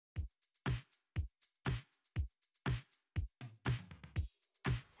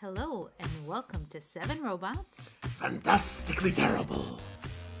Hello and welcome to 7Robots. Fantastically terrible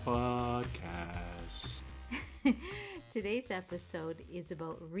podcast. Today's episode is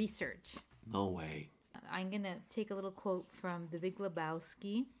about research. No way. I'm going to take a little quote from the Big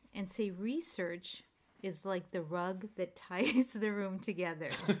Lebowski and say research is like the rug that ties the room together.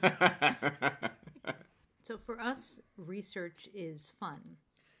 So for us, research is fun.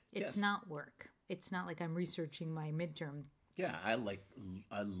 It's not work. It's not like I'm researching my midterm. Yeah, I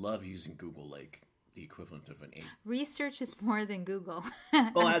love using Google like the equivalent of an 8. Research is more than Google.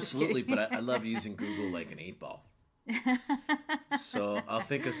 Oh, absolutely, but I love using Google like an 8-ball. So I'll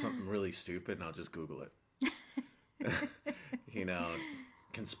think of something really stupid and I'll just Google it.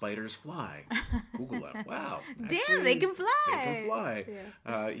 Can spiders fly? Google it. Wow. Damn, they can fly. They can fly.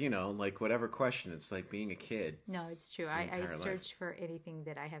 Yeah. Like whatever question. It's like being a kid. No, it's true. I search for anything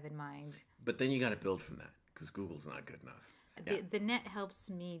that I have in mind. But then you got to build from that because Google's not good enough. The net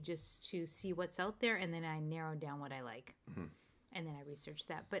helps me just to see what's out there, and then I narrow down what I like. Mm-hmm. And then I research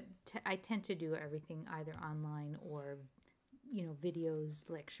that. But I tend to do everything either online or, videos,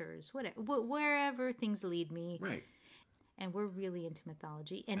 lectures, whatever, wherever things lead me. Right. And we're really into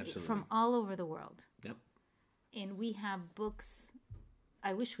mythology, and Absolutely. from all over the world. Yep. And we have books.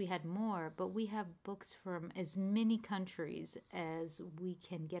 I wish we had more, but we have books from as many countries as we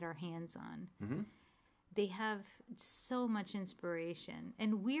can get our hands on. Mm-hmm. They have so much inspiration,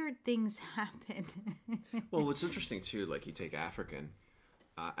 and weird things happen. Well, what's interesting too, like you take African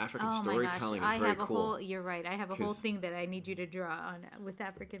storytelling is very cool. You're right. I have a whole thing that I need you to draw on with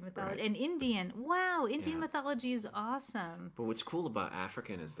African mythology. Right. And Indian. Wow, Indian mythology is awesome. But what's cool about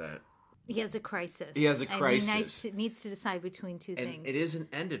African is that he has a crisis. And he needs to decide between two things. And it isn't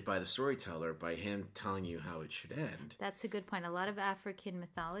ended by the storyteller, by him telling you how it should end. That's a good point. A lot of African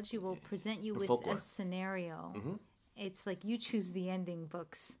mythology will present you with folklore. A scenario. Mm-hmm. It's like you choose the ending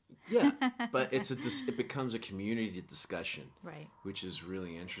books. Yeah, but it becomes a community discussion, right? Which is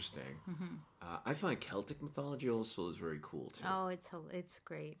really interesting. Mm-hmm. I find Celtic mythology also is very cool too. Oh, it's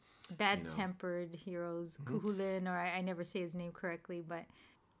great. Bad-tempered heroes, Cuchulainn, or I never say his name correctly, but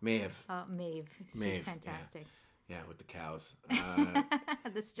Maeve. Maeve. She's fantastic. Yeah, with the cows.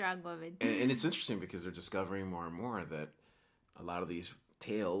 The strong woman. And it's interesting because they're discovering more and more that a lot of these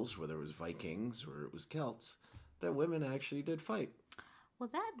tales, whether it was Vikings or it was Celts, that women actually did fight.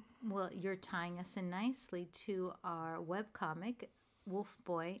 Well, you're tying us in nicely to our webcomic, Wolf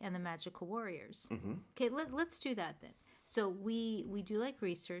Boy and the Magical Warriors. Mm-hmm. Okay, let's do that then. So we do like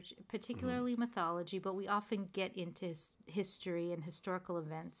research, particularly mythology, but we often get into history and historical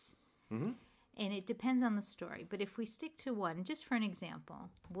events. Mm-hmm. And it depends on the story. But if we stick to one, just for an example,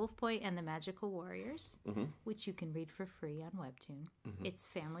 Wolf Boy and the Magical Warriors, which you can read for free on Webtoon. Mm-hmm. It's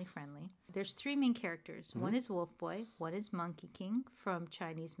family friendly. There's 3 main characters. Mm-hmm. One is Wolf Boy, one is Monkey King from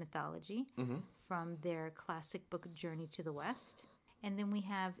Chinese mythology, from their classic book Journey to the West. And then we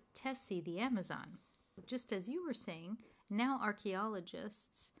have Tessie the Amazon. Just as you were saying, now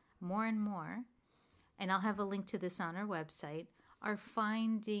archaeologists, more and more, and I'll have a link to this on our website, are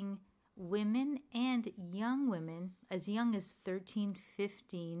finding women and young women, as young as 13,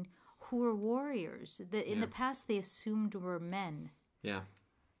 15, who are warriors that in the past they assumed were men. Yeah.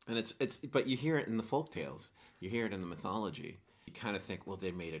 And but you hear it in the folk tales. You hear it in the mythology. You kind of think, well,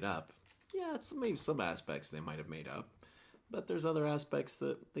 they made it up. Yeah, maybe some aspects they might have made up, but there's other aspects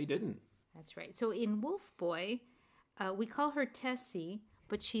that they didn't. That's right. So in Wolf Boy, we call her Tessie,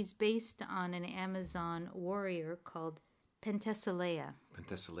 but she's based on an Amazon warrior called Penthesilea.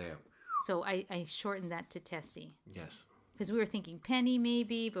 So I shortened that to Tessie. Yes. Because we were thinking Penny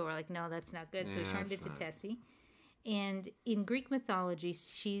maybe, but we're like, no, that's not good. So we shortened it to Tessie. And in Greek mythology,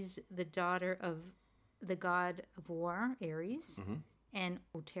 she's the daughter of the god of war, Ares, and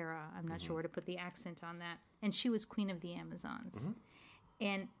Otera. I'm not sure where to put the accent on that. And she was queen of the Amazons. Mm-hmm.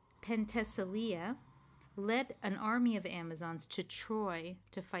 And Penthesilea led an army of Amazons to Troy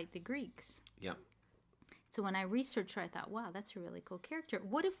to fight the Greeks. Yep. So when I researched her, I thought, wow, that's a really cool character.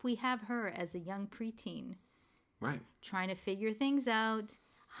 What if we have her as a young preteen? Right. Trying to figure things out,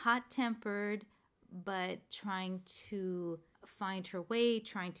 hot-tempered, but trying to find her way,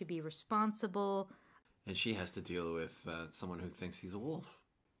 trying to be responsible. And she has to deal with someone who thinks he's a wolf.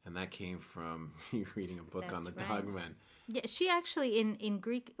 And that came from you reading a book on the dogmen. Yeah, she actually, in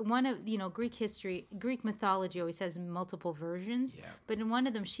Greek, Greek history, Greek mythology always has multiple versions. Yeah. But in one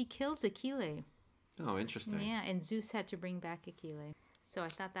of them, she kills Achille. Oh, interesting. Yeah, and Zeus had to bring back Achille. So I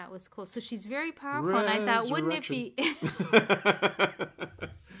thought that was cool. So she's very powerful, and I thought, wouldn't it be...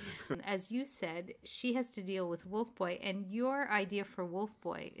 As you said, she has to deal with Wolf Boy, and your idea for Wolf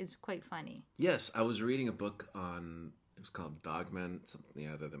Boy is quite funny. Yes, I was reading a book on was called Dogman.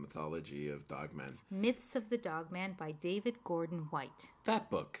 The mythology of Dogman. Myths of the Dogman by David Gordon White. That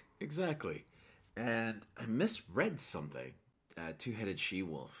book, exactly. And I misread something. Two-headed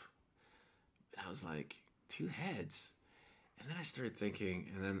she-wolf. I was like, 2 heads? And then I started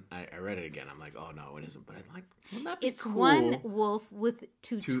thinking, and then I read it again. I'm like, oh, no, it isn't. But I'm like, wouldn't that be It's cool? one wolf with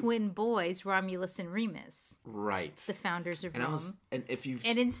two twin boys, Romulus and Remus. Right. The founders of Rome. And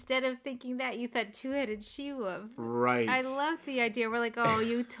instead of thinking that, you thought two-headed she-wolf. Right. I love the idea. We're like, oh,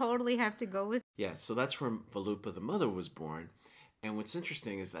 you totally have to go with... Yeah, so that's where Valupa the mother was born. And what's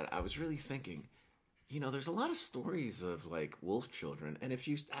interesting is that I was really thinking, there's a lot of stories of, like, wolf children. And if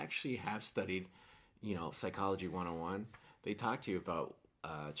you actually have studied, Psychology 101, they talk to you about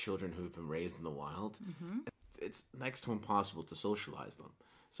children who've been raised in the wild. Mm-hmm. It's next to impossible to socialize them.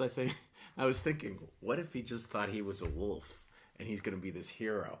 So I was thinking, what if he just thought he was a wolf and he's going to be this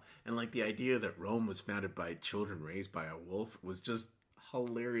hero? And like the idea that Rome was founded by children raised by a wolf was just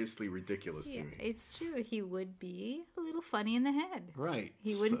hilariously ridiculous to me. It's true. He would be a little funny in the head. Right.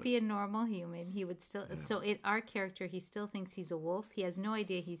 He wouldn't be a normal human. He would still... Yeah. So in our character, he still thinks he's a wolf. He has no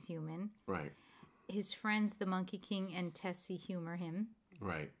idea he's human. Right. His friends, the Monkey King and Tessie, humor him.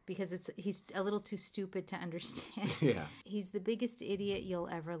 Right. Because he's a little too stupid to understand. Yeah. He's the biggest idiot you'll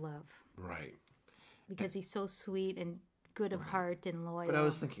ever love. Right. Because he's so sweet and good of heart and loyal. But I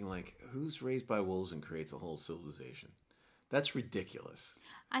was thinking, like, who's raised by wolves and creates a whole civilization? That's ridiculous.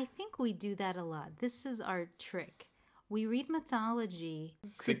 I think we do that a lot. This is our trick. We read mythology,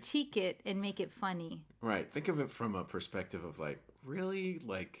 critique it, and make it funny. Right. Think of it from a perspective of, like, really,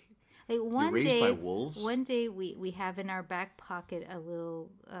 like... One raised day, by wolves? One day we have in our back pocket a little,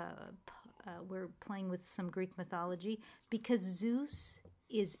 we're playing with some Greek mythology because Zeus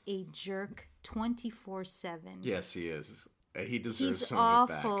is a jerk 24/7. Yes, he is. He deserves some of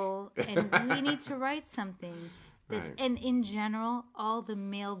it back. He's awful, and we need to write something. Right. And in general, all the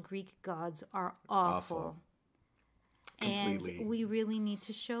male Greek gods are awful. Completely. And we really need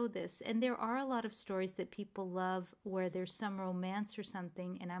to show this. And there are a lot of stories that people love where there's some romance or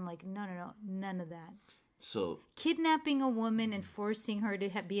something. And I'm like, no, none of that. So kidnapping a woman and forcing her to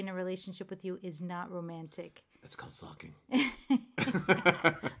be in a relationship with you is not romantic. That's called stalking.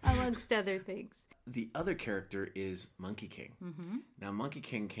 Amongst other things. The other character is Monkey King. Mm-hmm. Now, Monkey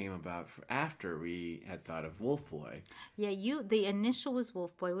King came about after we had thought of Wolf Boy. Yeah, the initial was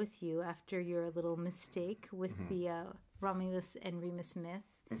Wolf Boy with you after your little mistake with the Romulus and Remus myth.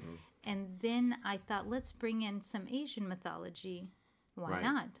 Mm-hmm. And then I thought, let's bring in some Asian mythology. Why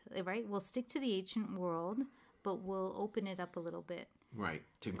not? Right? We'll stick to the ancient world, but we'll open it up a little bit. Right.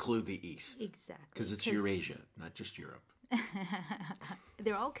 To include the East. Exactly. Because it's Eurasia, not just Europe.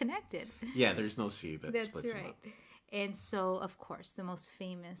 They're all connected. Yeah, there's no sea that splits them up. And so, of course, the most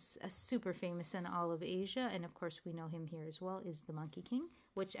famous, super famous in all of Asia, and of course we know him here as well, is the Monkey King,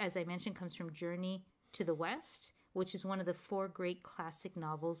 which, as I mentioned, comes from Journey to the West, which is one of the 4 great classic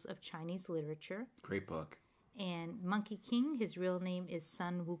novels of Chinese literature. Great book. And Monkey King, his real name is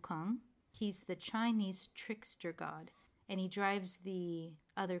Sun Wukong. He's the Chinese trickster god. And he drives the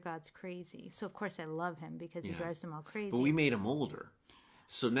other gods crazy. So, of course, I love him because he drives them all crazy. But we made him older.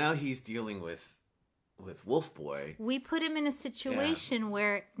 So now he's dealing with Wolf Boy. We put him in a situation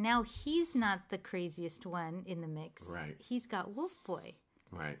where now he's not the craziest one in the mix. Right. He's got Wolf Boy.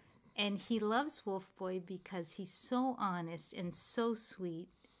 Right. And he loves Wolf Boy because he's so honest and so sweet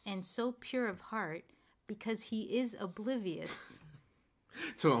and so pure of heart because he is oblivious.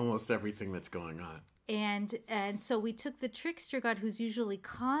 To almost everything that's going on. And so we took the trickster god who's usually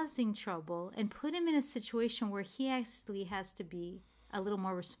causing trouble and put him in a situation where he actually has to be a little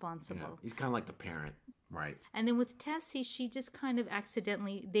more responsible. Yeah, he's kind of like the parent, right? And then with Tessie, she just kind of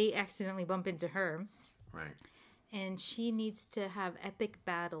they accidentally bump into her. Right. And she needs to have epic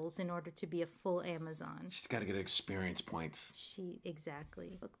battles in order to be a full Amazon. She's got to get experience points.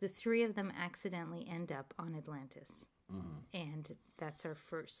 Exactly. Look, the 3 of them accidentally end up on Atlantis. Mm-hmm. And that's our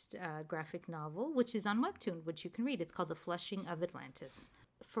first graphic novel, which is on Webtoon, which you can read. It's called The Flushing of Atlantis.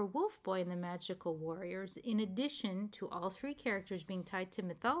 For Wolf Boy and the Magical Warriors, in addition to all 3 characters being tied to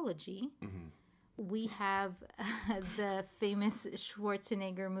mythology, we have the famous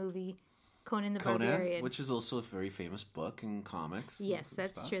Schwarzenegger movie, Conan the Barbarian. Which is also a very famous book in comics. Yes,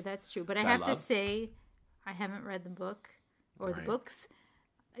 that's true. But I have to say, I haven't read the book or the books.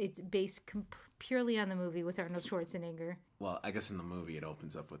 It's based purely on the movie with Arnold Schwarzenegger. Well, I guess in the movie it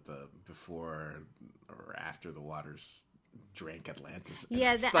opens up with the before or after the waters drank Atlantis.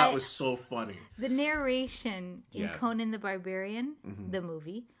 Yeah, that was so funny. The narration in Conan the Barbarian, the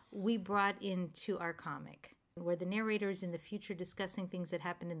movie, we brought into our comic, where the narrator is in the future discussing things that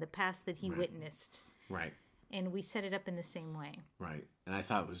happened in the past that he witnessed. Right. And we set it up in the same way. Right. And I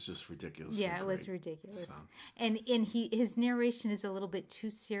thought it was just ridiculous. Yeah, it was ridiculous. So. And his narration is a little bit too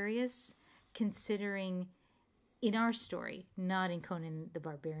serious, considering in our story, not in Conan the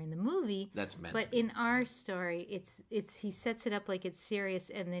Barbarian, the movie. That's meant But in our story, it's he sets it up like it's serious,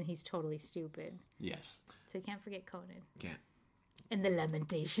 and then he's totally stupid. Yes. So you can't forget Conan. Can't. And the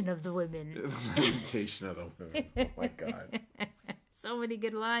lamentation of the women. The lamentation of the women. Oh, my God. So many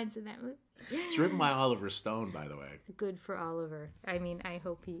good lines in that movie. It's written by Oliver Stone, by the way. Good for Oliver. I mean, I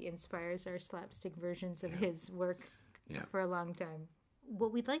hope he inspires our slapstick versions of his work for a long time.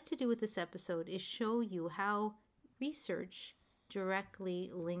 What we'd like to do with this episode is show you how research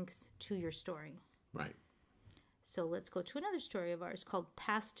directly links to your story. Right. So let's go to another story of ours called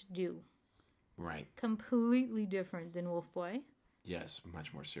Past Due. Right. Completely different than Wolf Boy. Yes,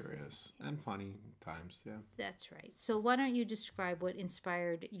 much more serious and funny times, yeah. That's right. So why don't you describe what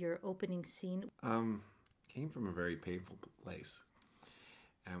inspired your opening scene? Came from a very painful place.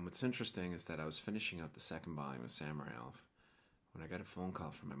 And what's interesting is that I was finishing up the second volume of Samurai Elf when I got a phone call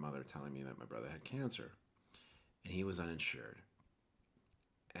from my mother telling me that my brother had cancer and he was uninsured.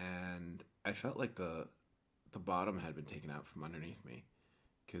 And I felt like the bottom had been taken out from underneath me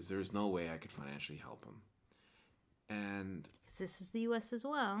because there was no way I could financially help him. And this is the U.S. as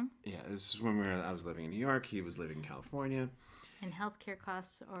well. Yeah, this is when I was living in New York. He was living in California. And healthcare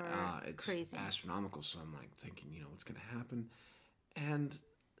costs are it's crazy. Astronomical. So I'm like thinking, what's going to happen? And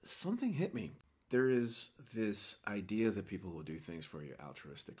something hit me. There is this idea that people will do things for you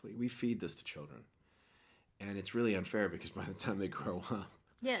altruistically. We feed this to children. And it's really unfair because by the time they grow up.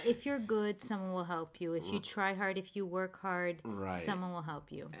 Yeah, if you're good, someone will help you. If you try hard, if you work hard, someone will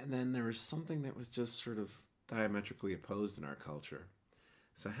help you. And then there was something that was just sort of diametrically opposed in our culture.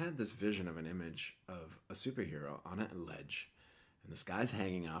 So I had this vision of an image of a superhero on a ledge, and this guy's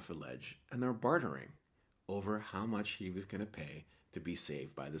hanging off a ledge, and they're bartering over how much he was going to pay to be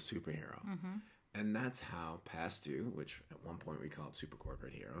saved by the superhero. Mm-hmm. And that's how Past Due, which at one point we called Super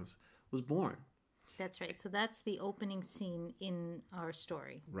Corporate Heroes, was born. That's right. So that's the opening scene in our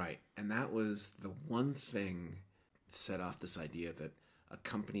story. Right. And that was the one thing that set off this idea that a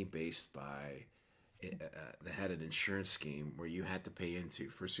company based by that had an insurance scheme where you had to pay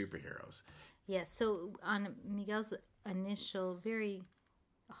into for superheroes. Yes. So on Miguel's initial, very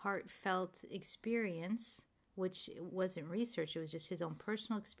heartfelt experience, which wasn't research, it was just his own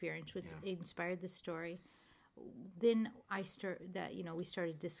personal experience, which inspired the story. Then we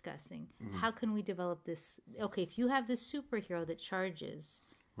started discussing how can we develop this? Okay, if you have this superhero that charges,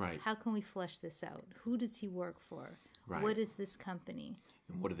 right? How can we flesh this out? Who does he work for? Right. What is this company?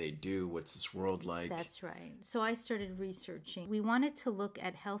 And what do they do? What's this world like? That's right. So I started researching. We wanted to look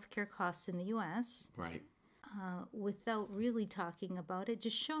at healthcare costs in the U.S. Right. Without really talking about it,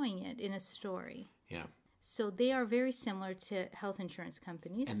 just showing it in a story. Yeah. So they are very similar to health insurance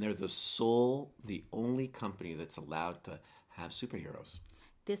companies. And they're the only company that's allowed to have superheroes.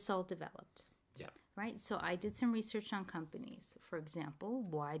 This all developed. Yeah. Right? So I did some research on companies. For example,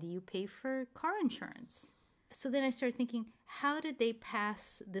 why do you pay for car insurance? So then I started thinking, how did they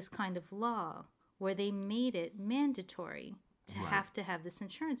pass this kind of law where they made it mandatory to have this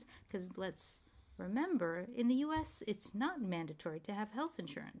insurance? Because let's remember, in the U.S., it's not mandatory to have health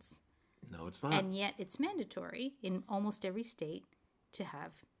insurance. No, it's not. And yet it's mandatory in almost every state to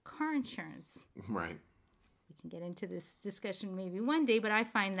have car insurance. Right. We can get into this discussion maybe one day, but I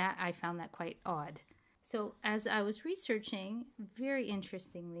found that quite odd. So as I was researching, very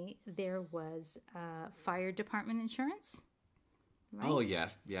interestingly, there was fire department insurance. Right? Oh, yeah,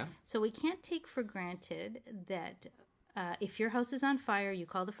 yeah. So we can't take for granted that if your house is on fire, you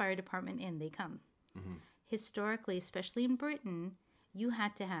call the fire department and they come. Mm-hmm. Historically, especially in Britain, you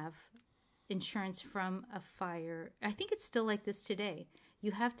had to have insurance from a fire. I think it's still like this today.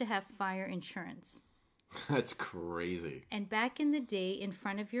 You have to have fire insurance. That's crazy. And back in the day, in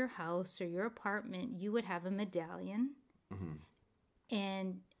front of your house or your apartment, you would have a medallion. Mm-hmm.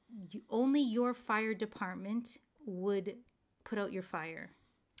 And only your fire department would put out your fire.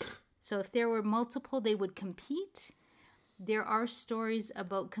 So if there were multiple, they would compete. There are stories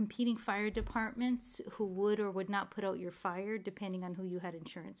about competing fire departments who would or would not put out your fire depending on who you had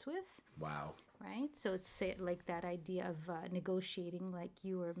insurance with. Wow. Right? So it's like that idea of negotiating like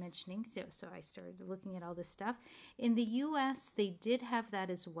you were mentioning. So I started looking at all this stuff. In the U.S., they did have that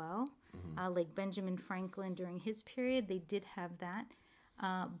as well. Mm-hmm. Like Benjamin Franklin during his period, they did have that.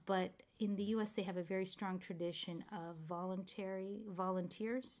 But in the U.S., they have a very strong tradition of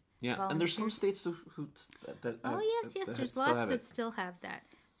volunteers. Yeah, and there's some states that there's lots that still have that.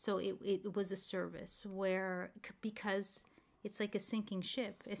 So it was a service where, because It's like a sinking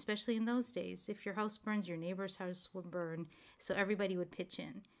ship, especially in those days. If your house burns, your neighbor's house will burn. So everybody would pitch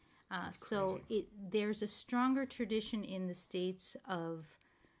in. There's a stronger tradition in the States of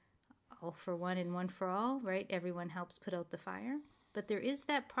all for one and one for all, right? Everyone helps put out the fire. But there is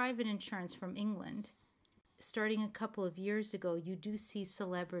that private insurance from England. Starting a couple of years ago, you do see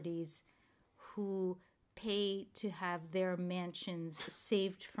celebrities who pay to have their mansions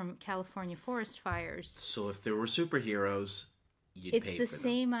saved from California forest fires. So if there were superheroes, you'd pay for them. It's the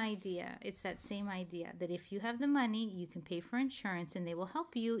same idea. It's that same idea that if you have the money, you can pay for insurance and they will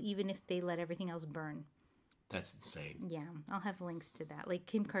help you even if they let everything else burn. That's insane. Yeah, I'll have links to that. Like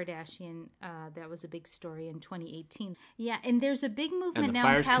Kim Kardashian, that was a big story in 2018. Yeah, and there's a big movement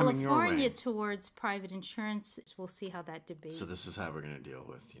now in California towards private insurance. We'll see how that debate. So this is how we're going to deal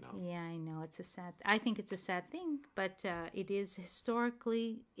with, Yeah, I know. I think it's a sad thing, but it is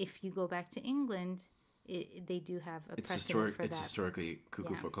historically, if you go back to England, they do have a precedent for that. It's historically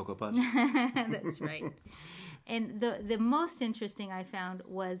cuckoo for Cocoa Puffs. That's right. And the most interesting I found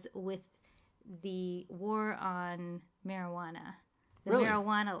was with the war on marijuana,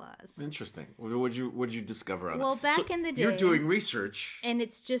 marijuana laws. Interesting. What did you discover on that? Well, back in the day, you're doing research, and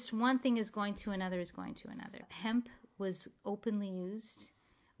it's just one thing is going to another is going to another. Hemp was openly used,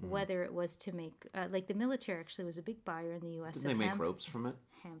 whether it was to make like the military actually was a big buyer in the U.S. Didn't they make ropes from it?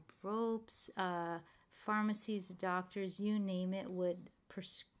 Hemp ropes, pharmacies, doctors, you name it, would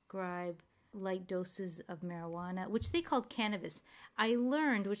prescribe light doses of marijuana, which they called cannabis. I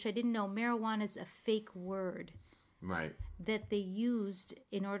learned, which I didn't know, marijuana is a fake word. Right. That they used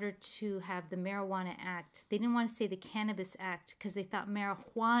in order to have the Marijuana Act. They didn't want to say the Cannabis Act because they thought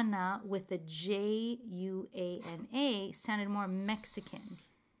marijuana with a Juana sounded more Mexican.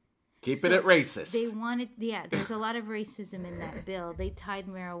 Keep it at racist. They wanted, there's a lot of racism in that bill. They tied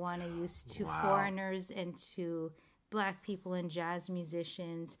marijuana use to foreigners and to Black people and jazz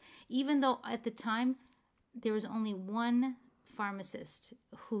musicians, even though at the time there was only one pharmacist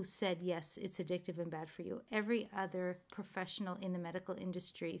who said, yes, it's addictive and bad for you. Every other professional in the medical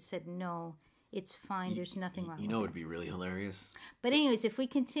industry said, no, it's fine. There's nothing wrong with it. It would be really hilarious. But anyways, if we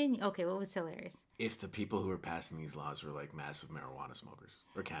continue, okay, what was hilarious? If the people who are passing these laws were like massive marijuana smokers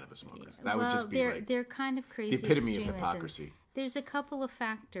or cannabis smokers, that would just be they're kind of crazy. The epitome of hypocrisy. There's a couple of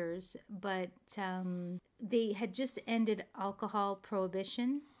factors, but they had just ended alcohol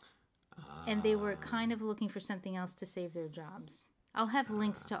prohibition, and they were kind of looking for something else to save their jobs. I'll have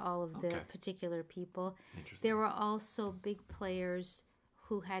links to all of the particular people. There were also big players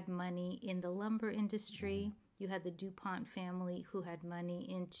who had money in the lumber industry. You had the DuPont family who had money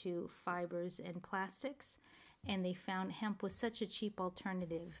into fibers and plastics, and they found hemp was such a cheap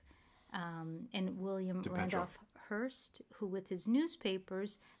alternative. And William Randolph Hearst, who with his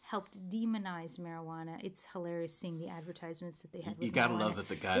newspapers helped demonize marijuana. It's hilarious seeing the advertisements that they had. You gotta love that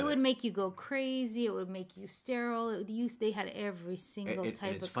the guy. It would make you go crazy. It would make you sterile. They had every single type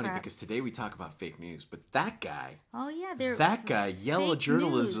of. It's funny because today we talk about fake news, but that guy. Oh yeah, yellow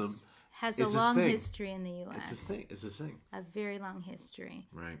journalism has a long history in the U.S. It's his thing. A very long history.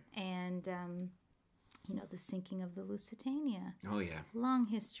 Right. And the sinking of the Lusitania. Oh yeah. Long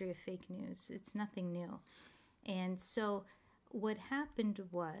history of fake news. It's nothing new. And so what happened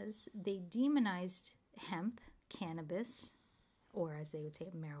was they demonized hemp, cannabis, or as they would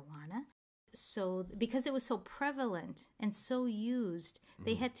say, marijuana. So because it was so prevalent and so used,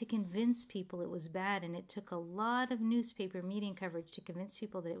 they had to convince people it was bad, and it took a lot of newspaper media coverage to convince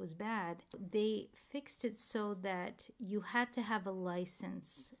people that it was bad. They fixed it so that you had to have a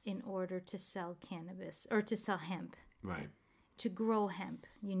license in order to sell cannabis or to sell hemp. Right. To grow hemp,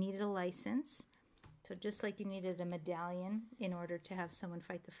 you needed a license. So just like you needed a medallion in order to have someone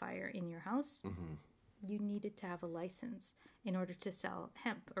fight the fire in your house, you needed to have a license in order to sell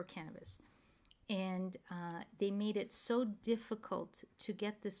hemp or cannabis. And they made it so difficult to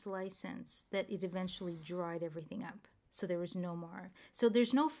get this license that it eventually dried everything up. So there was no more. So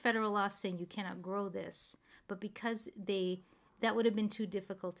there's no federal law saying you cannot grow this. But because that would have been too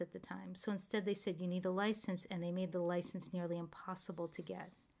difficult at the time. So instead they said you need a license, and they made the license nearly impossible to get.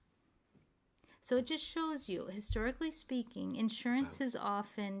 So it just shows you, historically speaking, insurance is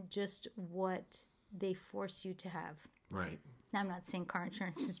often just what they force you to have. Right. Now, I'm not saying car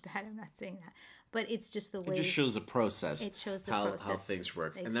insurance is bad. I'm not saying that. But it's just the way. It just shows the process. It shows the how process. How things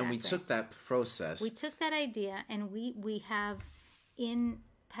work. Exactly. And then we took that process. We took that idea, and we have in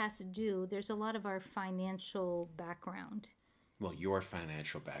past due, there's a lot of our financial background. Well, your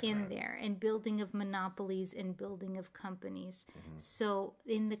financial background. In there, and building of monopolies and building of companies. So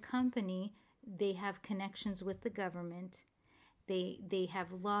in the company, they have connections with the government. They have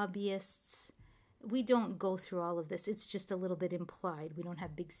lobbyists. We don't go through all of this. It's just a little bit implied. We don't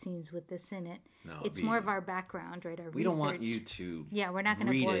have big scenes with this in it. No, it's more of our background, right? Our we research. don't want you to we're not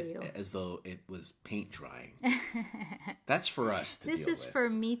going to bore you as though it was paint drying. That's for us to This deal is with. for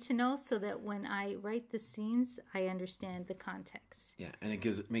me to know so that when I write the scenes, I understand the context. Yeah, and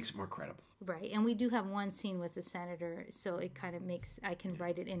makes it more credible. Right, and we do have one scene with the senator, so it kind of makes I can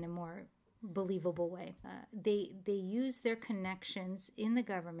write it in a more believable way. They use their connections in the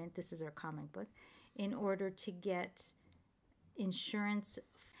government. This is our comic book. In order to get insurance.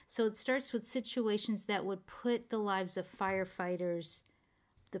 So it starts with situations that would put the lives of firefighters,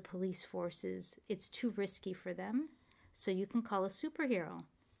 the police forces, it's too risky for them. So you can call a superhero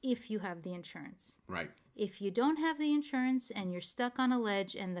if you have the insurance. Right. If you don't have the insurance and you're stuck on a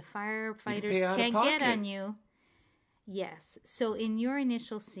ledge and the firefighters can't get on you. Yes. So in your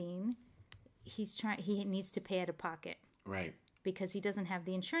initial scene, he needs to pay out of pocket. Right. Because he doesn't have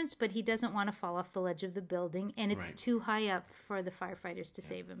the insurance, but he doesn't want to fall off the ledge of the building, and it's too high up for the firefighters to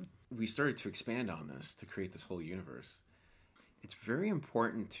save him. We started to expand on this to create this whole universe. It's very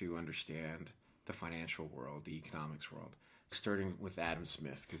important to understand the financial world, the economics world, starting with Adam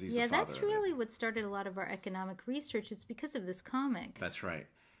Smith, because he's the father that's really what started a lot of our economic research. It's because of this comic. That's right.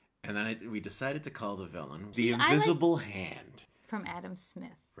 And then we decided to call the villain the Invisible Hand. From Adam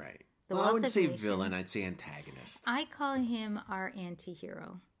Smith. Right. Well, I wouldn't say villain, I'd say antagonist. I call him our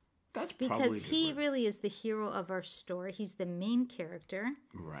anti-hero. That's probably because he really is the hero of our story. He's the main character.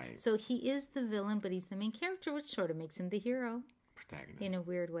 Right. So he is the villain, but he's the main character, which sort of makes him the hero. Protagonist. In a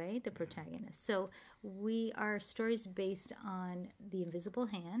weird way, the protagonist. So our story is based on the Invisible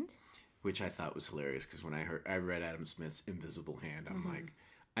Hand. Which I thought was hilarious, because when I read Adam Smith's Invisible Hand, I'm like,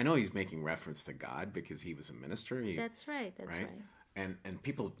 I know he's making reference to God because he was a minister. That's right. That's right. And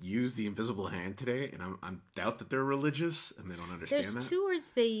people use the invisible hand today, and I doubt that they're religious and they don't understand that. There's two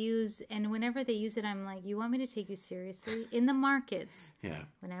words they use, and whenever they use it, I'm like, you want me to take you seriously? In the markets. Yeah.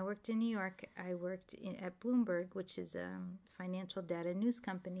 When I worked in New York, I worked at Bloomberg, which is a financial data news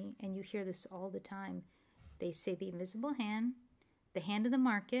company, and you hear this all the time. They say the invisible hand, the hand of the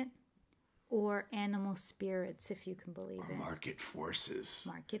market, or animal spirits, if you can believe it. Market forces.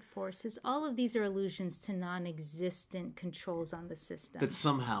 Market forces. All of these are allusions to non-existent controls on the system. That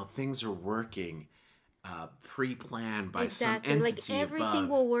somehow things are working pre-planned by some entity like everything above.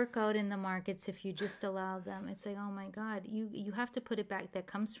 will work out in the markets if you just allow them. It's like, oh my God, you have to put it back. That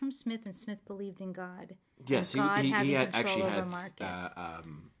comes from Smith, and Smith believed in God. Yes, God he had actually over had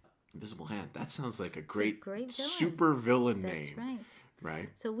markets. Invisible Hand. That sounds like a great villain. super villain That's name. right. Right.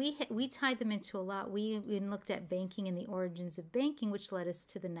 So we tied them into a lot. We looked at banking and the origins of banking, which led us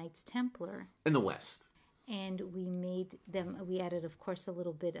to the Knights Templar. In the West. And we made them, we added, of course, a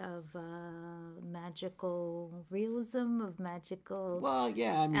little bit of magical realism, of magical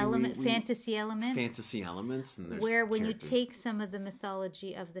fantasy element. Fantasy elements. And there's where when characters. you take some of the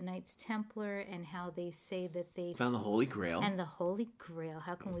mythology of the Knights Templar and how they say that they found the Holy Grail. And the Holy Grail.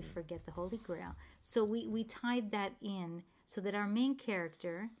 How can we forget the Holy Grail? So we tied that in so that our main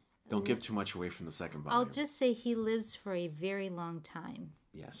character... Don't give too much away from the second volume. I'll just say he lives for a very long time.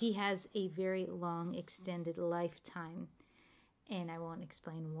 Yes. He has a very long, extended lifetime. And I won't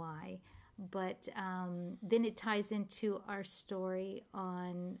explain why. But then it ties into our story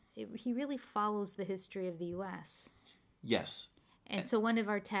on... he really follows the history of the U.S. Yes. And so one of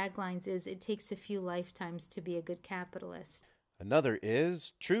our taglines is, it takes a few lifetimes to be a good capitalist. Another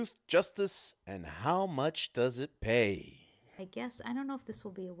is truth, justice, and how much does it pay? I guess, I don't know if this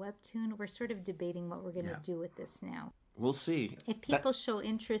will be a webtoon. We're sort of debating what we're going to do with this now. We'll see. If people show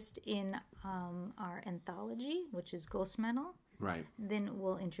interest in our anthology, which is Ghost Metal, right, then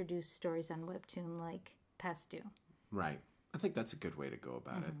we'll introduce stories on webtoon like Past Due. Right. I think that's a good way to go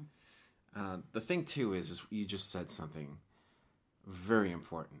about it. The thing, too, is you just said something very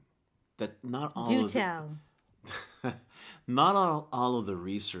important. That not all Do of tell. not all of the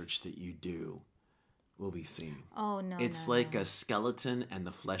research that you do will be seen. Oh, no, It's like a skeleton and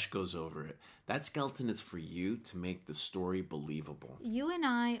the flesh goes over it. That skeleton is for you to make the story believable. You and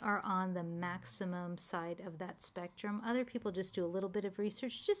I are on the maximum side of that spectrum. Other people just do a little bit of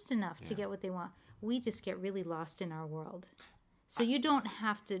research, just enough to get what they want. We just get really lost in our world. So you don't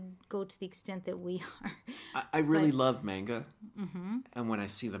have to go to the extent that we are. I really love manga. Mm-hmm. And when I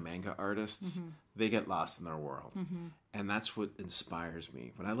see the manga artists, they get lost in their world. Mm-hmm. And that's what inspires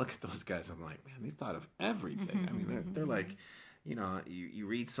me. When I look at those guys, I'm like, man, they thought of everything. I mean, they're like, you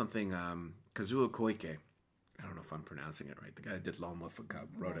read something, Kazuo Koike. I don't know if I'm pronouncing it right. The guy that did Lone Wolf Cub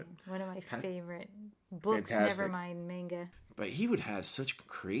wrote it. One of my favorite books, Fantastic. never mind manga. But he would have such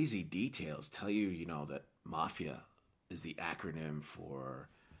crazy details. Tell you, that mafia is the acronym for,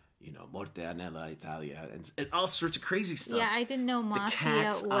 Morte nella Italia, and all sorts of crazy stuff. Yeah, I didn't know Mafia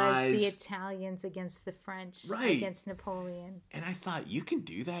was the Italians against the French, against Napoleon. And I thought, you can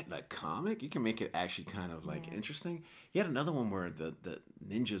do that in a comic? You can make it actually kind of interesting. You had another one where the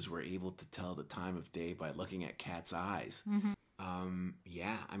ninjas were able to tell the time of day by looking at cats' eyes. Mm-hmm.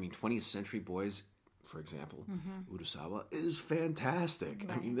 20th Century Boys, for example, Urasawa is fantastic.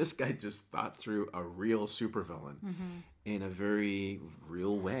 Right. I mean, this guy just thought through a real supervillain in a very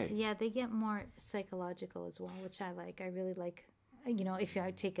real way. Yeah, they get more psychological as well, which I like. I really like, if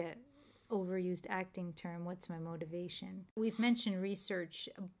I take a overused acting term, what's my motivation? We've mentioned research,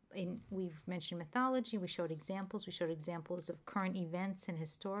 we've mentioned mythology, we showed examples of current events and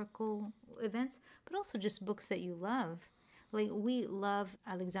historical events, but also just books that you love. Like, we love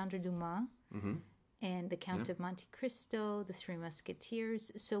Alexandre Dumas and The Count of Monte Cristo, The Three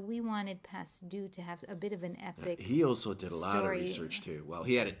Musketeers. So we wanted Past Due to have a bit of an epic He also did a story. lot of research, too. Well,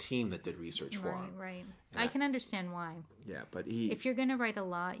 he had a team that did research for him. Right. I can understand why. Yeah, but if you're going to write a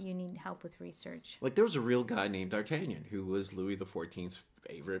lot, you need help with research. Like, there was a real guy named D'Artagnan who was Louis XIV's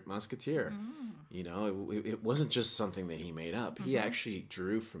favorite musketeer. It wasn't just something that he made up. He actually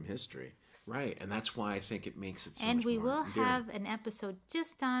drew from history. Right, and that's why I think it makes it so much more. And we will have an episode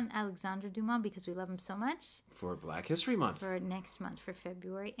just on Alexandre Dumas because we love him so much. For Black History Month. For next month, for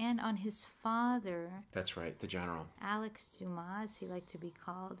February. And on his father. That's right, the general. Alex Dumas, he liked to be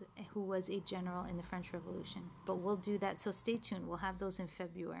called, who was a general in the French Revolution. But we'll do that, so stay tuned. We'll have those in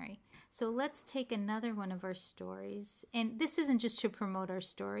February. So let's take another one of our stories. And this isn't just to promote our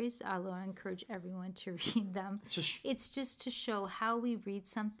stories, although I encourage everyone to read them. It's just to show how we read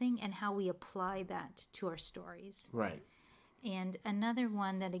something and how we apply that to our stories. Right. And another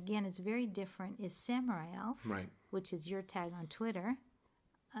one that, again, is very different is Samurai Elf, which is your tag on Twitter.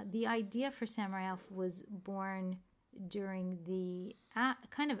 The idea for Samurai Elf was born during the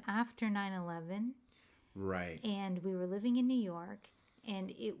kind of after 9/11. Right. And we were living in New York.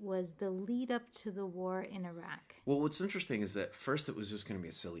 And it was the lead up to the war in Iraq. Well, what's interesting is that first it was just going to be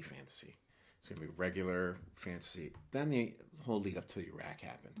a silly fantasy. It's going to be regular fantasy. Then the whole lead up to Iraq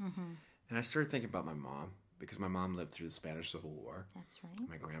happened. And I started thinking about my mom, because my mom lived through the Spanish Civil War. That's right.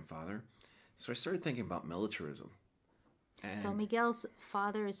 My grandfather. So I started thinking about militarism. And so Miguel's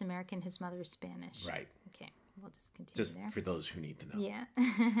father is American, his mother is Spanish. Right. Okay, we'll just continue there. Just for those who need to know.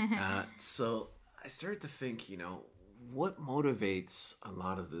 Yeah. So I started to think, what motivates a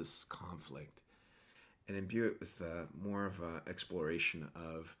lot of this conflict, and imbue it with more of an exploration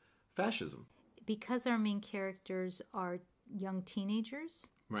of fascism. Because our main characters are young teenagers,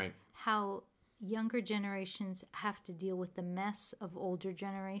 right? How younger generations have to deal with the mess of older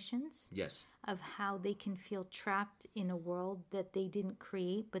generations. Yes. Of how they can feel trapped in a world that they didn't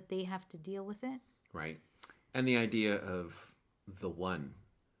create, but they have to deal with it. Right. And the idea of the one.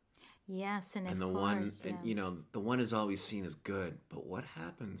 Yes, and the course, one, yeah. and the one is always seen as good. But what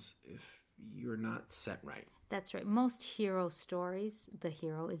happens if you're not set right? That's right. Most hero stories, the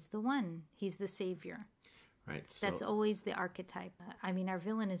hero is the one. He's the savior. Right. So, that's always the archetype. I mean, our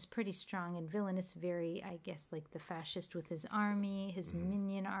villain is pretty strong, and villain is very, I guess, like the fascist with his army, his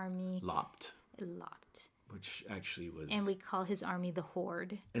minion army. Lopped. which actually was... And we call his army the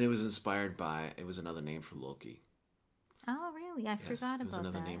Horde. And it was inspired by... It was another name for Loki. Oh, really? I forgot about that. It was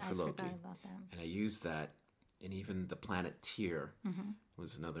another name for Loki. Forgot about that. And I used that, and even the planet Tyr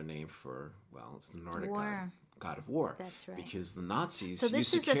was another name for, well, it's the Nordic god of war. That's right. Because the Nazis so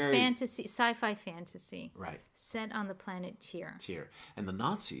this used is to carry... a fantasy, sci-fi fantasy. Right. Set on the planet Tyr. Tyr. And the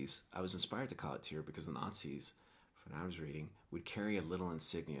Nazis, I was inspired to call it Tyr because the Nazis, when I was reading, would carry a little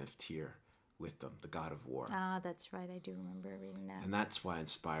insignia of Tyr with them, the god of war. Ah, that's right. I do remember reading that. And that's why it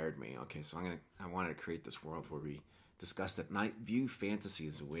inspired me. Okay, so I wanted to create this world where we discussed it. And I view fantasy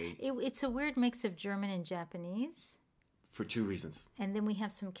as a way... It's a weird mix of German and Japanese. For two reasons. And then we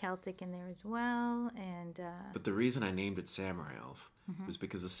have some Celtic in there as well. And but the reason I named it Samurai Elf was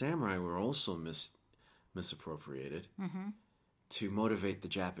because the samurai were also misappropriated to motivate the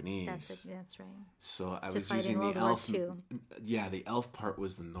Japanese. That's right. So I was using the elf. Yeah, the elf part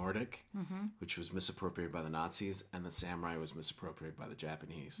was the Nordic, which was misappropriated by the Nazis, and the samurai was misappropriated by the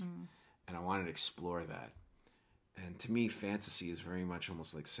Japanese. And I wanted to explore that. And to me, fantasy is very much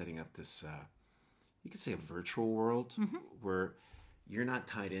almost like setting up this... you could say a virtual world where you're not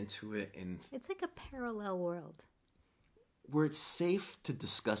tied into it, and it's like a parallel world where it's safe to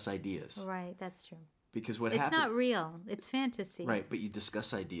discuss ideas. Right, that's true. Because what happens... It's not real. It's fantasy. Right, but you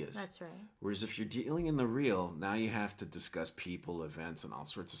discuss ideas. That's right. Whereas if you're dealing in the real, now you have to discuss people, events, and all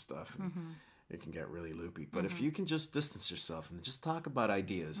sorts of stuff. it can get really loopy. But if you can just distance yourself and just talk about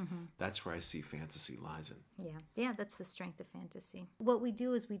ideas, that's where I see fantasy lies in. Yeah, that's the strength of fantasy. What we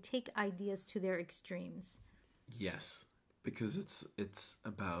do is we take ideas to their extremes. Yes, because it's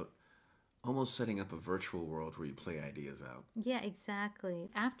about almost setting up a virtual world where you play ideas out. Yeah, exactly.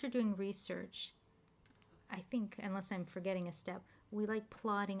 After doing research, I think, unless I'm forgetting a step, we like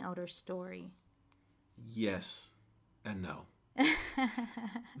plotting out our story. Yes and no.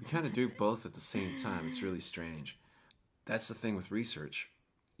 We kind of do both at the same time. It's really strange. That's the thing with research.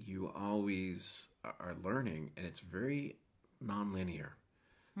 You always are learning, and it's very non-linear.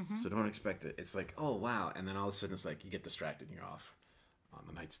 So don't expect it. It's like, oh, wow. And then all of a sudden it's like you get distracted and you're off on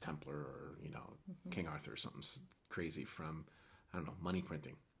the Knights Templar or, King Arthur or something crazy from, I don't know, money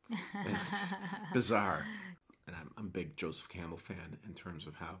printing. It's bizarre. And I'm a big Joseph Campbell fan in terms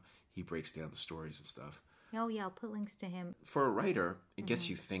of how he breaks down the stories and stuff. Oh, yeah, I'll put links to him. For a writer, it gets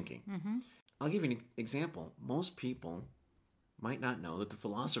you thinking. I'll give you an example. Most people might not know that the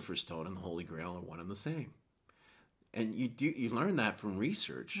Philosopher's Stone and the Holy Grail are one and the same. And you learn that from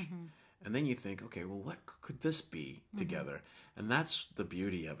research. And then you think, okay, well, what could this be together? And that's the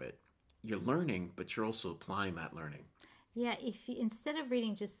beauty of it. You're learning, but you're also applying that learning. Yeah, if you, instead of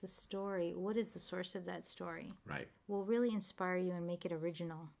reading just the story, what is the source of that story? Right. Will really inspire you and make it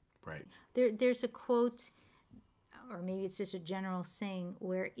original. Right. There's a quote, or maybe it's just a general saying,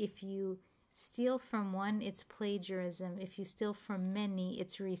 where if you steal from one, it's plagiarism. If you steal from many,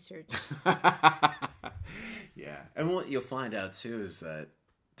 it's research. Yeah. And what you'll find out, too, is that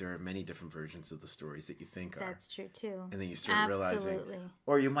there are many different versions of the stories that you think are. That's true, too. And then you start realizing.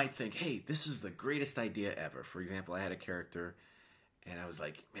 Or you might think, hey, this is the greatest idea ever. For example, I had a character, and I was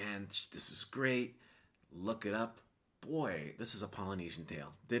like, man, this is great. Look it up. Boy, this is a Polynesian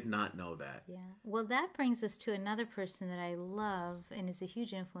tale. Did not know that. Yeah. Well, that brings us to another person that I love and is a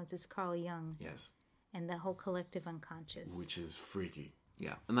huge influence, is Carl Jung. Yes. And the whole collective unconscious. Which is freaky.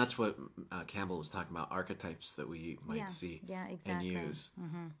 Yeah. And that's what Campbell was talking about, archetypes that we might see and use.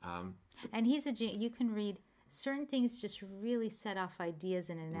 And he's you can read certain things, just really set off ideas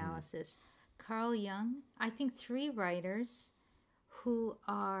and analysis. Carl Jung, I think 3 writers who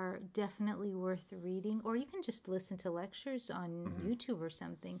are definitely worth reading, or you can just listen to lectures on YouTube or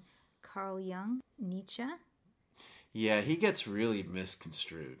something. Carl Jung, Nietzsche. Yeah, he gets really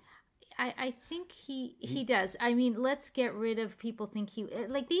misconstrued. I think he does. I mean, let's get rid of people think he...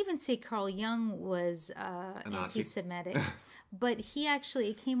 Like, they even say Carl Jung was anti-Semitic. But he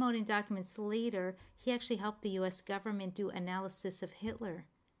actually, it came out in documents later, he actually helped the U.S. government do analysis of Hitler.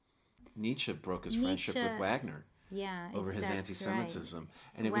 Nietzsche broke his friendship with Wagner. Yeah, over his anti-Semitism.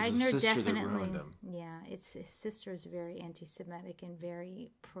 Right. And it Wagner was his sister that ruined him. Yeah, his sister is very anti-Semitic and very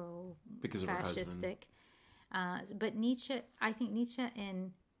pro-fascistic. Because of her husband. But Nietzsche, I think Nietzsche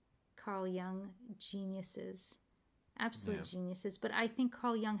and Carl Jung, geniuses. Absolute geniuses. But I think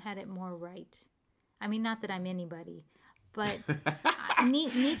Carl Jung had it more right. I mean, not that I'm anybody, but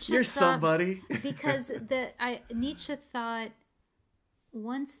Nietzsche You're thought, somebody. Because Nietzsche thought,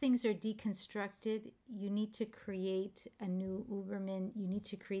 once things are deconstructed, you need to create a new Uberman. You need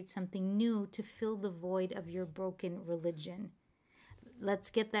to create something new to fill the void of your broken religion.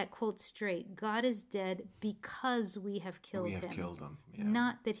 Let's get that quote straight. God is dead because we have killed him. We have killed him. Yeah.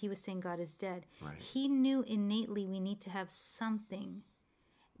 Not that he was saying God is dead. Right. He knew innately we need to have something.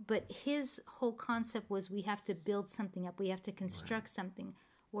 But his whole concept was we have to build something up. We have to construct something.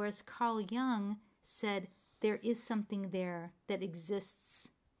 Whereas Carl Jung said, there is something there that exists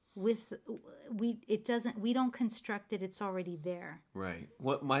with we don't construct it, it's already there. Right.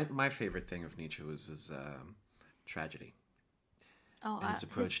 What my favorite thing of Nietzsche was his tragedy. And his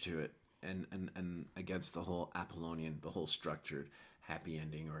approach to it and against the whole Apollonian, the whole structured happy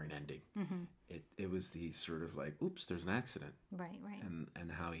ending or an ending. It was the sort of like, oops, there's an accident. Right.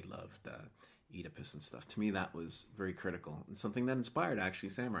 And how he loved Oedipus and stuff. To me that was very critical and something that inspired actually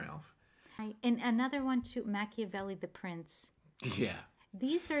Samurai Elf. And another one too, Machiavelli the Prince. Yeah.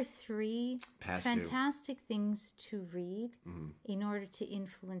 These are 3 fantastic things to read in order to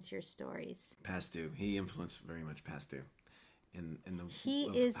influence your stories. Pasteur. He influenced very much Pasteur in the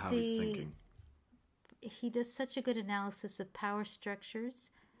he's thinking. He does such a good analysis of power structures.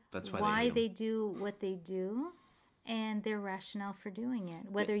 That's why they do what they do and their rationale for doing it.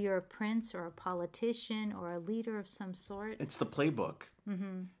 Whether you're a prince or a politician or a leader of some sort. It's the playbook.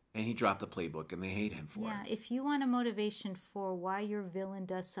 And he dropped the playbook, and they hate him for it. Yeah, if you want a motivation for why your villain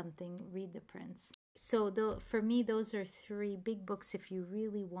does something, read The Prince. So for me, those are 3 big books if you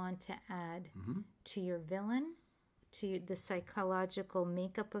really want to add to your villain, to the psychological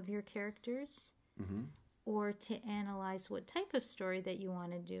makeup of your characters, or to analyze what type of story that you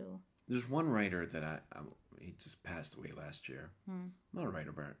want to do. There's one writer that he just passed away last year. Not a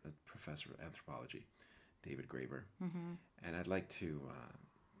writer, but a professor of anthropology, David Graeber. And I'd like to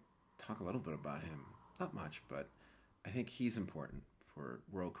talk a little bit about him. Not much, but I think he's important for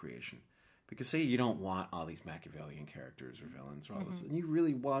world creation. Because say you don't want all these Machiavellian characters or villains or all this, and you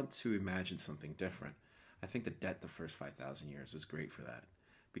really want to imagine something different. I think The Debt, the First 5,000 Years is great for that.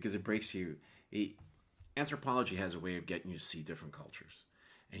 Because it breaks you... Anthropology has a way of getting you to see different cultures.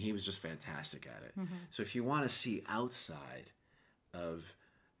 And he was just fantastic at it. So if you want to see outside of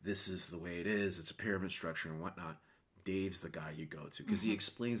this is the way it is, it's a pyramid structure and whatnot, Dave's the guy you go to. Because he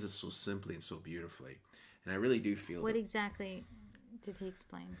explains it so simply and so beautifully. And I really do feel... What exactly did he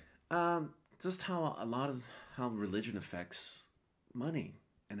explain? Just how a lot of how religion affects money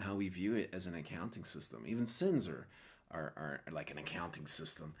and how we view it as an accounting system. Even sins are like an accounting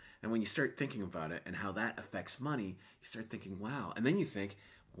system. And when you start thinking about it and how that affects money, you start thinking, wow. And then you think,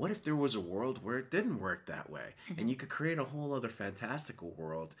 what if there was a world where it didn't work that way? And you could create a whole other fantastical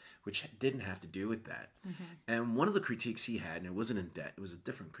world which didn't have to do with that. And one of the critiques he had, and it wasn't in Debt, it was a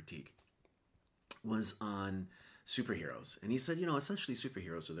different critique, was on superheroes. And he said, essentially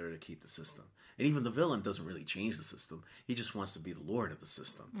superheroes are there to keep the system. And even the villain doesn't really change the system. He just wants to be the lord of the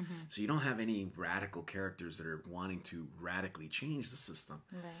system. So you don't have any radical characters that are wanting to radically change the system.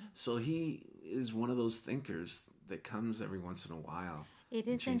 Right. So he is one of those thinkers that comes every once in a while. It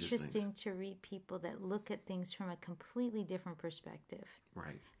is interesting to read people that look at things from a completely different perspective.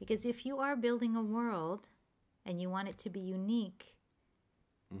 Right. Because if you are building a world and you want it to be unique,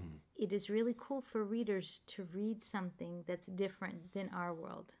 it is really cool for readers to read something that's different than our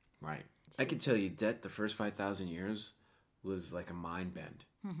world. Right. I can tell you, Debt, the First 5,000 Years was like a mind bend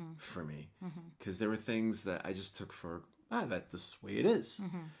for me. Because there were things that I just took for, that's this way it is.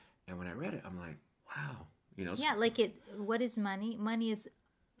 And when I read it, I'm like, wow. Yeah, what is money? Money is,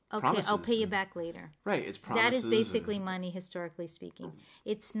 okay, I'll pay you back later. Right, it's promises. That is basically money, historically speaking.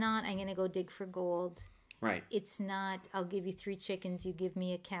 It's not, I'm going to go dig for gold. Right. It's not, I'll give you 3 chickens, you give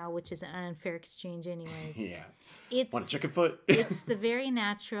me a cow, which is an unfair exchange anyways. Yeah. Want a chicken foot? It's the very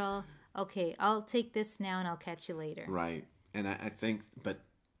natural, okay, I'll take this now and I'll catch you later. Right. And I think, but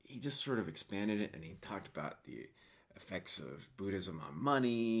he just sort of expanded it and he talked about the effects of Buddhism on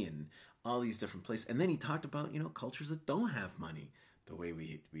money and all these different places. And then he talked about, cultures that don't have money the way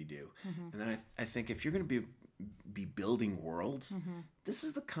we do. And then I think if you're going to be building worlds, this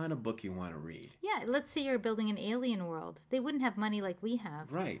is the kind of book you want to read. Yeah, let's say you're building an alien world. They wouldn't have money like we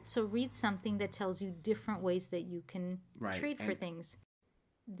have. Right. So read something that tells you different ways that you can trade for things.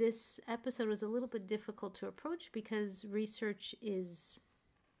 This episode was a little bit difficult to approach because research is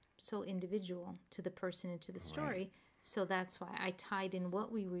so individual to the person and to the story. Right. So that's why I tied in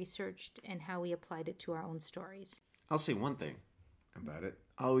what we researched and how we applied it to our own stories. I'll say one thing about it.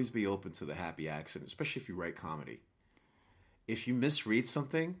 Always be open to the happy accident, especially if you write comedy. If you misread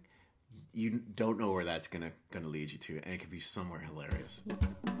something, you don't know where that's gonna lead you to, and it could be somewhere hilarious.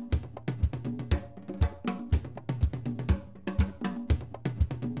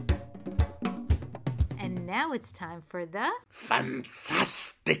 And now it's time for the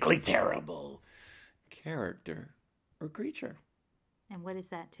Fantastically Terrible Character or Creature. And what is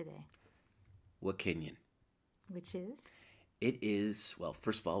that today? Wakinian. Which is? It is, well,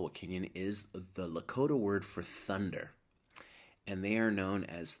 first of all, Wakinian is the Lakota word for thunder. And they are known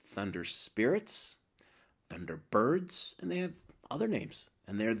as thunder spirits, thunder birds, and they have other names.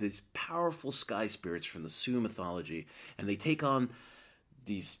 And they're these powerful sky spirits from the Sioux mythology. And they take on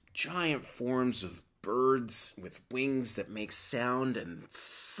these giant forms of birds with wings that make sound and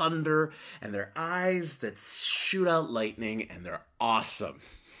thunder, and their eyes that shoot out lightning, and they're awesome.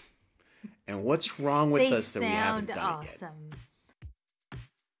 And what's wrong with us that we haven't done it yet?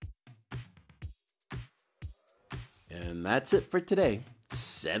 And that's it for today.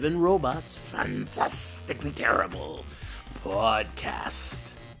 7 Robots Fantastically Terrible podcast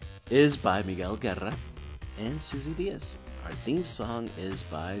is by Miguel Guerra and Susie Diaz. Our theme song is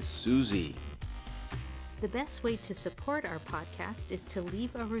by Susie. The best way to support our podcast is to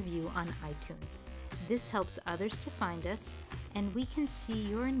leave a review on iTunes. This helps others to find us, and we can see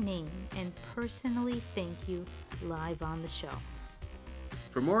your name and personally thank you live on the show.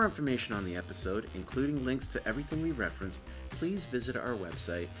 For more information on the episode, including links to everything we referenced, please visit our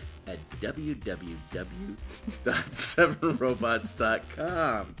website at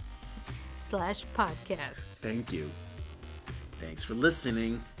www.7robots.com/podcast. Thank you. Thanks for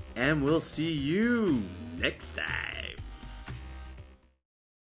listening, and we'll see you next time.